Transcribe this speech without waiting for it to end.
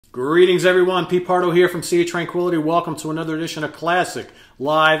Greetings, everyone. Pete Pardo here from Sea of Tranquility. Welcome to another edition of Classic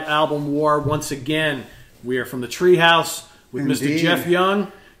Live Album War. Once again, we are from the Treehouse with Mr. Jeff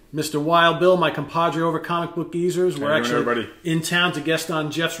Young, Mr. Wild Bill, my compadre over Comic Book Geezers. We're actually in town to guest on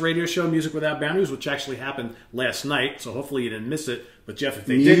Jeff's radio show, Music Without Boundaries, which actually happened last night, so hopefully you didn't miss it. But Jeff, if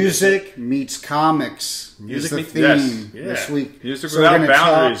they did miss it, Music meets comics is the theme this week. Music so Without we're going to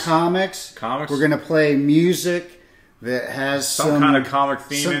Boundaries. talk comics. We're going to play music that has some kind of comic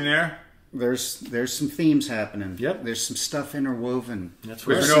theme in there. There's some themes happening. Yep. There's some stuff interwoven. That's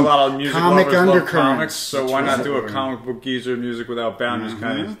right. We know a lot of music comic lovers love undercurrents. comics, so why not do a comic book geezer, Music Without Boundaries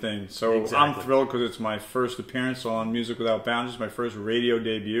kind of thing? So I'm thrilled because it's my first appearance on Music Without Boundaries, my first radio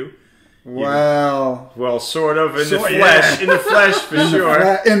debut. Well, sort of in the flesh, in the flesh for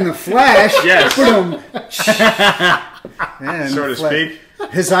sure. In the flesh, yes, so to speak.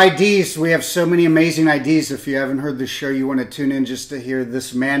 His IDs, we have so many amazing IDs. If you haven't heard the show, you want to tune in just to hear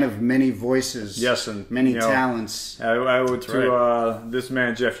this man of many voices. Yes, and many talents. I owe it to this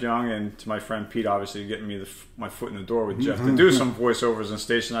man, Jeff Young, and to my friend Pete, obviously, getting me my foot in the door with Jeff to do some voiceovers and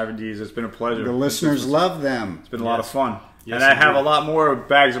station IDs. It's been a pleasure. The listeners love them. It's been a lot of fun. Yes, and I have a lot more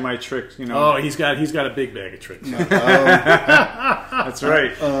bags of my tricks, you know. Oh, he's got a big bag of tricks. That's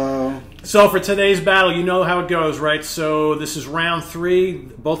right. So for today's battle, you know how it goes, right? So this is round 3.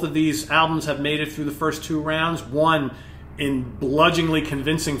 Both of these albums have made it through the first 2 rounds. One in bludgeoningly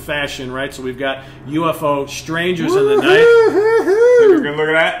convincing fashion, right? So we've got UFO Strangers in the Night. We're gonna look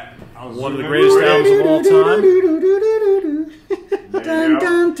at that. One of the greatest albums of all time. Dun,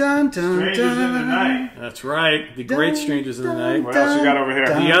 dun, dun, dun, Strangers in the Night. That's right. The great Strangers in the Night. What else you got over here?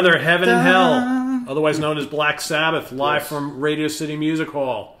 The other, Heaven and Hell, otherwise known as Black Sabbath, live from Radio City Music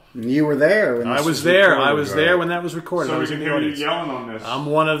Hall. You were there when I was there. I was there when that was recorded. So I was in the audience. yelling on this. I'm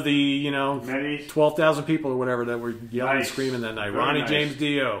one of the 12,000 people or whatever that were yelling and screaming that night. Very Ronnie James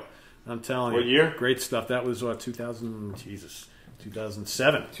Dio. I'm telling you. What year? Great stuff. That was 2007.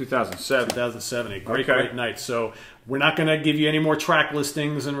 2007. 2007. A great night. So we're not going to give you any more track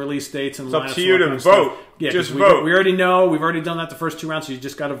listings and release dates and it's up to you to vote. Yeah, just vote. We already know. We've already done that the first 2 rounds, so you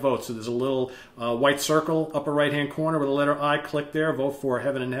just got to vote. So there's a little white circle, upper right-hand corner with a letter I. Click there. Vote for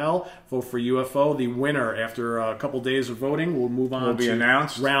Heaven and Hell. Vote for UFO. The winner, after a couple days of voting, will move on to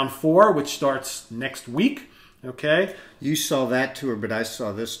announced. round 4, which starts next week. Okay? You saw that tour, but I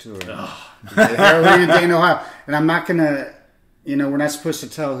saw this tour. Heroin in Dayton, Ohio. And I'm not going to... You know, we're not supposed to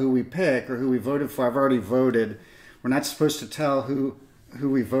tell who we pick or who we voted for. I've already voted. We're not supposed to tell who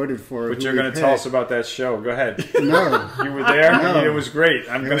we voted for. But you're going to tell us about that show. Go ahead. No. You were there? No. It was great.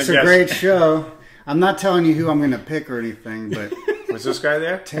 I'm going to guess. It was a great show. I'm not telling you who I'm going to pick or anything, but... Was this guy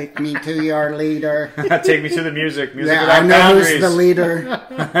there? Take me to your leader. Take me to the music. Music yeah, Without I know Boundaries. who's the leader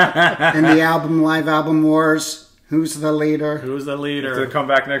in the Live Album Wars. Who's the leader? Who's the leader? To come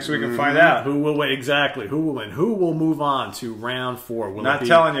back next week and find out. Who will win? Exactly. Who will win? Who will move on to round 4? Will Not it be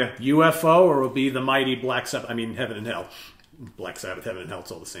telling you. UFO or will it be the mighty Black Sabbath? I mean, Heaven and Hell. Black Sabbath, Heaven and Hell,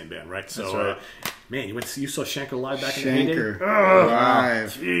 it's all the same band, right? So, that's right. Man, you saw Schenker live back in the heyday?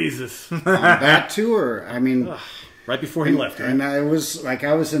 Live. Jesus. On that tour. I mean... Right before he left, right? And I was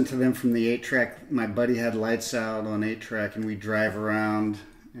into them from the 8-track. My buddy had lights out on 8-track, and we drive around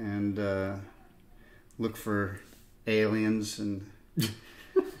and look for aliens and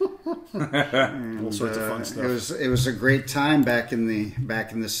all sorts of fun stuff. It was a great time back in the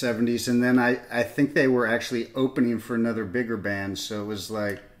 70s, and then I think they were actually opening for another bigger band, so it was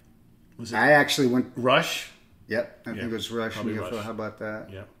like I actually went Rush. Yep, I think it was Rush. Probably Rush. How about that?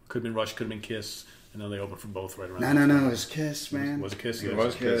 Yeah, could have been Rush, could have been Kiss. And then they opened for both right around. No, it was Kiss, man. Was it Kiss? It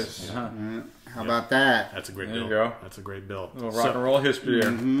was Kiss. How about that? That's a great bill. There you go. That's a great bill. A little rock and roll history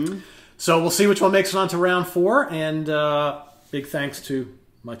there. So we'll see which one makes it on to round 4. And big thanks to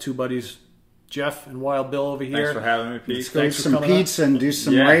my 2 buddies, Jeff and Wild Bill over here. Thanks for having me, Pete. Let's go get some pizza and do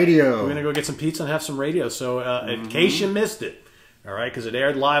some radio. We're going to go get some pizza and have some radio. So in case you missed it, all right, because it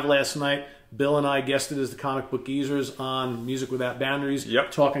aired live last night, Bill and I guested as the Comic Book Geezers on Music Without Boundaries.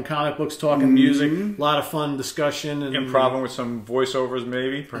 Yep. Talking comic books, talking music. A lot of fun discussion. And improv with some voiceovers,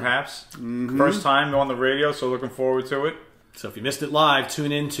 maybe, perhaps. First time on the radio, so looking forward to it. So if you missed it live,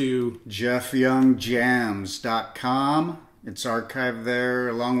 tune in to JeffYoungJams.com. It's archived there,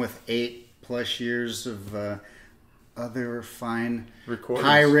 along with 8+ years of other fine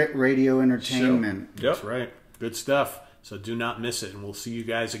pirate radio entertainment. Yep. That's right. Good stuff. So do not miss it, and we'll see you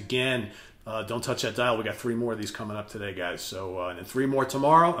guys again. Don't touch that dial. We got 3 more of these coming up today, guys. So and then 3 more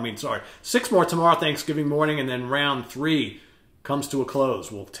tomorrow. 6 more tomorrow, Thanksgiving morning, and then round 3 comes to a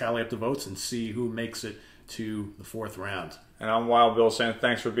close. We'll tally up the votes and see who makes it to the 4th round. And I'm Wild Bill saying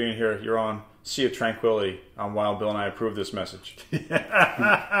thanks for being here. You're on Sea of Tranquility on Wild Bill, and I approve this message.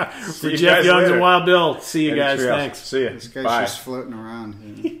 For Jeff Youngs and Wild Bill. See you guys. Thanks. See you. This guy's Bye. just floating around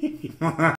here.